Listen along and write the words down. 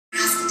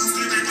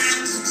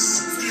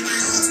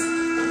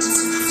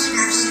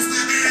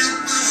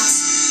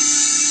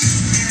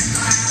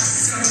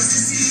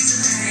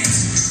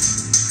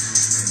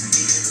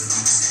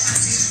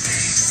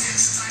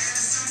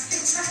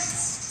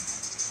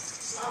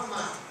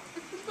Mama.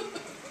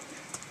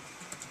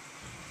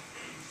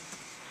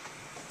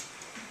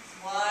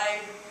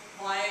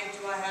 Why do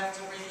I have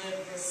to relive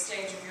this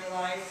stage of your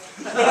life?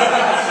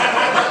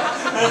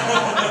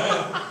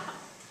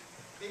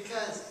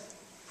 Because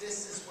this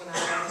is when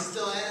I was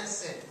still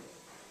innocent.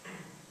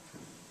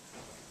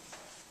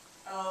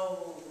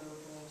 Oh,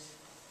 Rupert,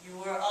 you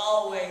were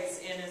always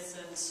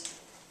innocent.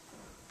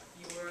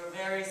 You were a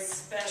very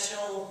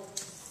special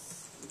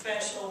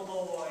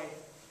boy.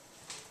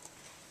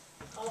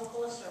 Oh, of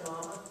course, sir,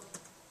 Mama.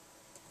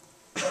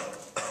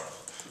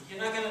 You're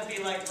not going to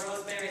be like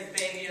Rosemary's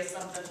Baby or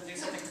something to do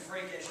something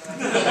freakish, right?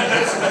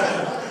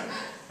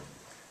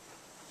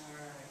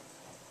 Alright.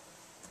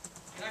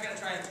 You're not going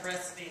to try and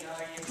breastfeed,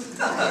 are you?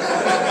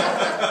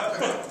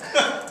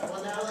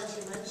 Well, now that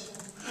you mention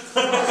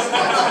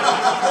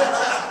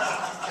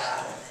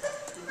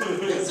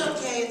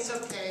it's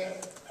okay.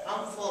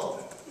 I'm full.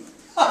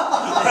 I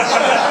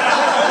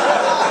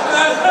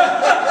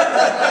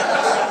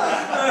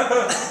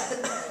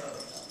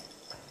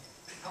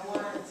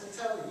wanted to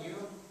tell you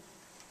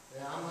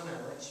that I'm going to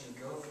let you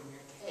go from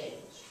your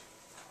cage.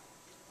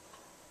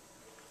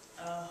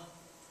 Oh,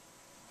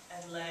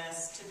 at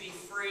last, to be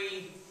free.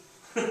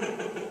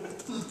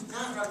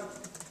 Not from...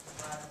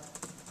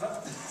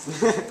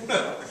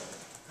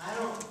 I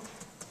don't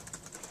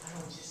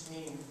just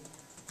mean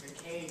the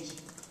cage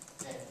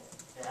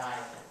that I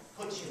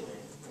put you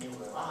in when you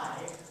were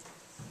alive.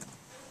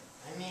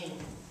 I mean...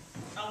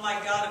 Oh my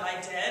God, am I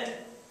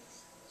dead?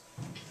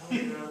 Oh,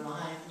 you're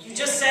alive. You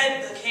just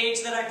said the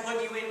cage that I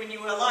put you in when you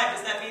were alive.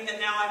 Does that mean that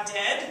now I'm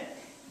dead?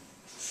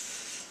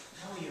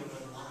 No, you're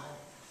alive.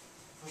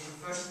 For the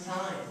first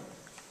time.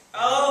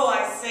 Oh,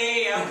 I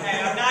see. Okay,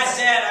 I'm not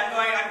dead.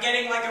 I'm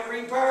getting like a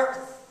rebirth.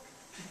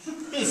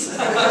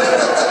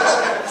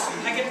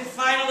 I can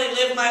finally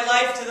live my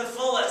life to the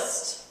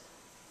fullest.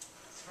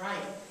 That's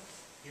right.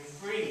 You're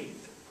free.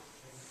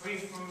 You're free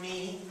from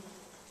me.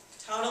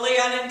 Totally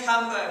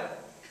unencumbered.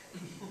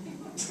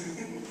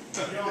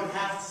 You don't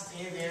have to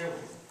stay there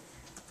with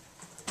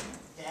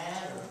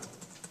Dad or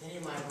any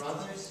of my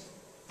brothers.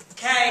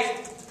 Okay.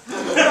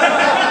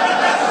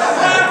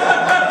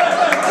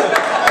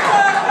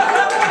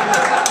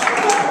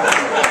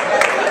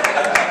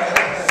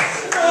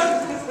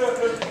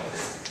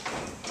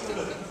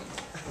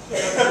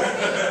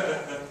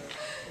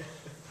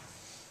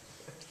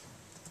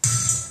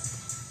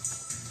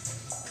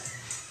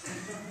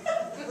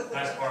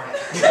 Nice party.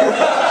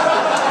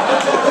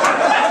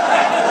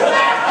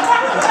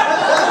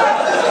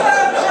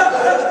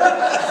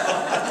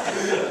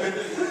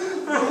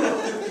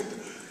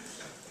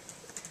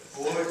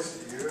 Boys,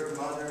 your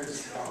mother is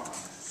gone.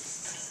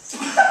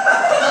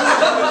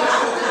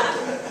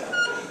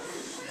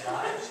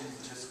 She's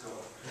just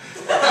gone.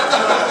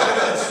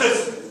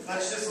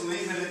 Let's just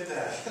leave it at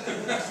that.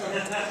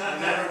 We're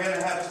never going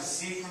to have to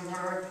see from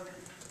her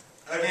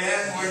again.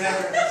 We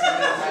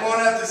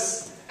won't have to.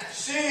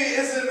 She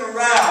isn't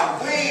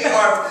around. We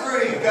are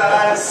free,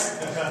 guys.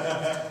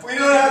 We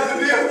don't have to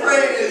be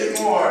afraid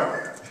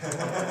anymore.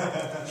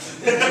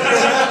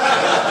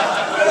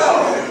 No.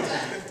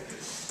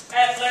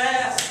 At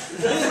last,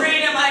 the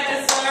freedom I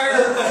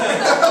deserve.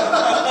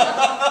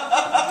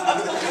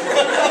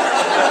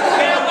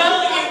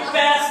 Farewell, you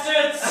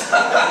bastards.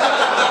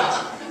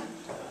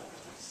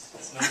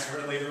 It's nice for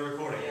her to leave the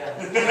recording.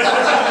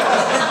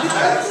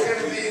 That's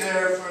going to be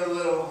there for a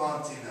little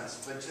haunting us,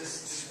 but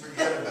just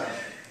forget about it.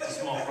 It's a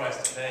small price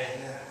to pay.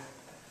 Yeah.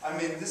 I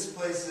mean, this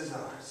place is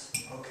ours,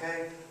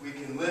 okay? We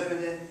can live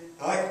in it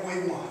like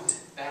we want.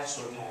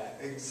 Bachelor pad.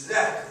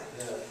 Exactly.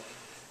 Yeah.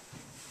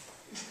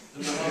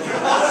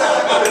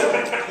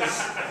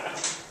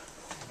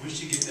 We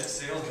should get that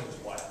salesman's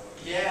wife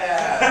over.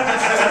 Yeah.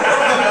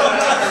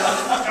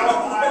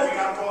 Don't mind me,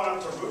 I'm going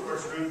up to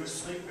Rupert's room to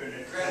sleep in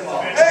it.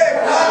 Grandma.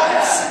 Hey,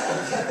 Pops!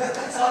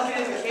 Let's all get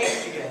in the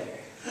cage together.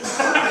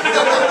 Sure,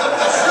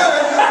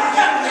 you can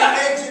get in the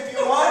cage if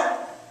you want.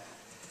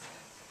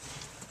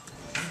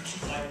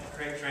 Like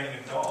crate training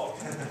a dog.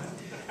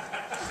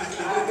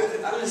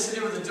 I'm going to sit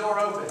here with the door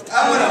open.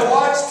 I'm going to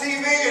watch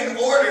TV and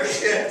order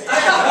shit.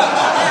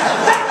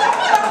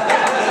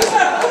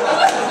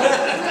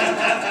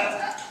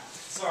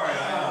 Sorry,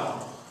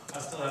 I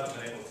still haven't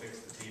been able to fix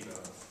the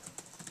T-bone.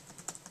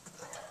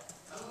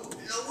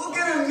 We'll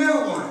get a new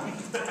one.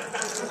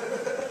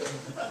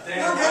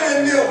 We'll get a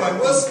new one.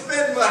 We'll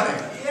spend money.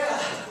 Yeah.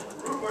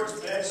 Rupert's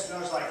bed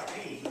smells like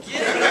pee.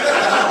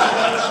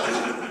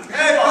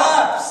 Hey,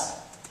 Pops!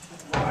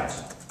 What?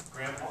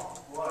 Grandpa.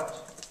 What?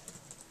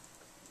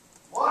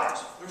 What?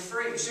 We're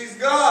free. She's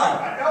gone.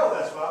 I know,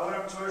 that's why I went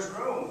up to his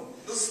room.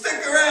 Well,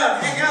 stick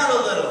around. Hang out a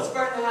little. Let's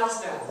burn the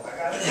house down. I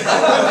got it.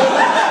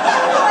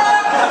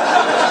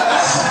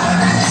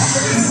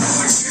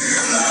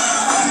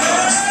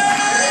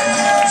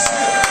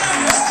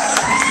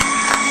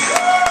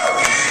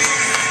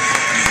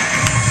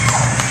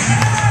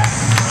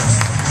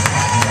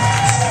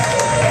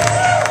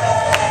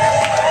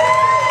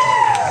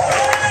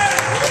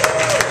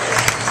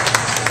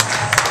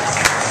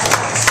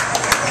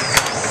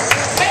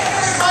 Hey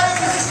everybody,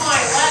 this is my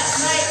last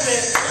night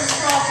with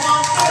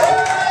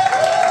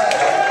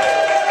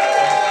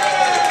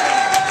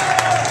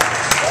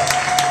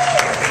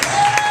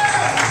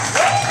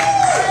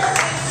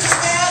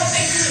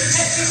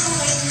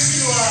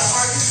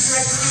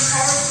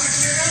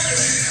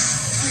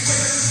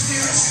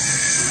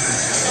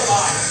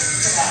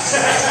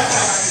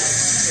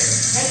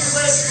And your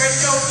legs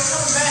stretch over,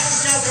 coming back,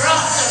 you guys are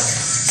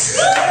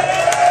awesome.